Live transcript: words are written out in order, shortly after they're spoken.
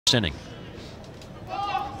inning.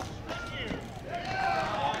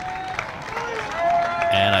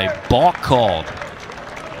 And a balk called.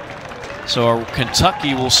 So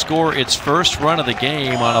Kentucky will score its first run of the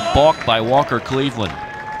game on a balk by Walker Cleveland.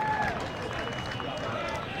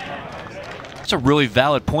 That's a really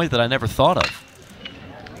valid point that I never thought of.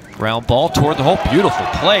 Ground ball toward the hole. Beautiful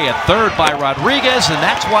play at third by Rodriguez, and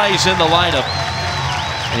that's why he's in the lineup.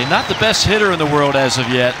 And he's not the best hitter in the world as of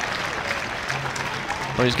yet,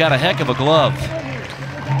 but he's got a heck of a glove.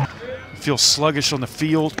 Feels sluggish on the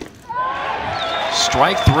field.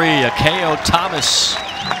 Strike three. Akeo Thomas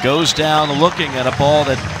goes down looking at a ball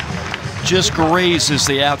that just grazes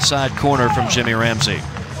the outside corner from Jimmy Ramsey.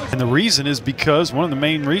 And the reason is because, one of the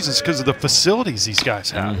main reasons, because of the facilities these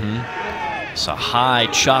guys have. It's a high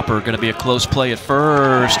chopper, going to be a close play at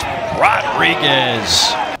first.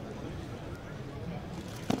 Rodriguez.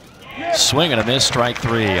 Swing and a miss, strike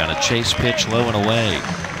three on a chase pitch low and away.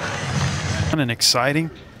 And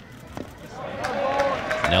exciting.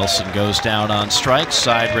 Nelson goes down on strikes,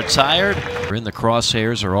 side retired. In the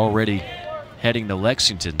crosshairs are already heading to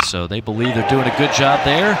Lexington, so they believe they're doing a good job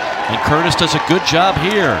there. And Curtis does a good job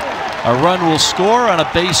here. A run will score on a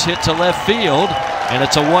base hit to left field, and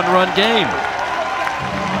it's a one-run game.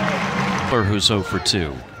 Who's 0 for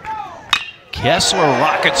 2. Kessler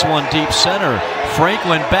rockets one deep center.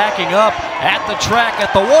 Franklin backing up at the track,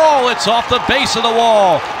 at the wall. It's off the base of the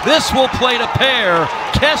wall. This will play to pair.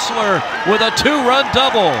 Kessler with a two-run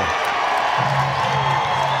double.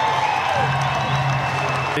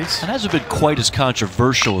 It hasn't been quite as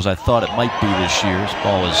controversial as I thought it might be this year. This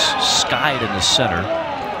ball is skied in the center.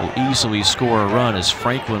 Will easily score a run as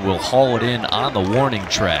Franklin will haul it in on the warning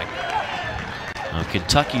track. Now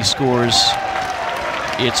Kentucky scores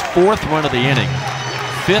its fourth run of the inning,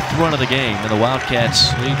 fifth run of the game, and the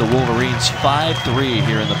Wildcats lead the Wolverines 5-3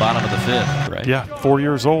 here in the bottom of the fifth. Right? Yeah, 4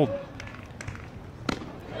 years old.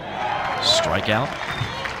 Strikeout,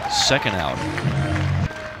 second out.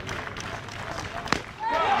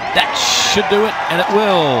 That should do it, and it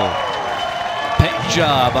will. Paint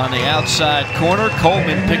job on the outside corner.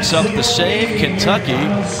 Coleman picks up the save. Kentucky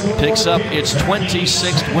picks up its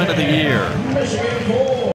 26th win of the year.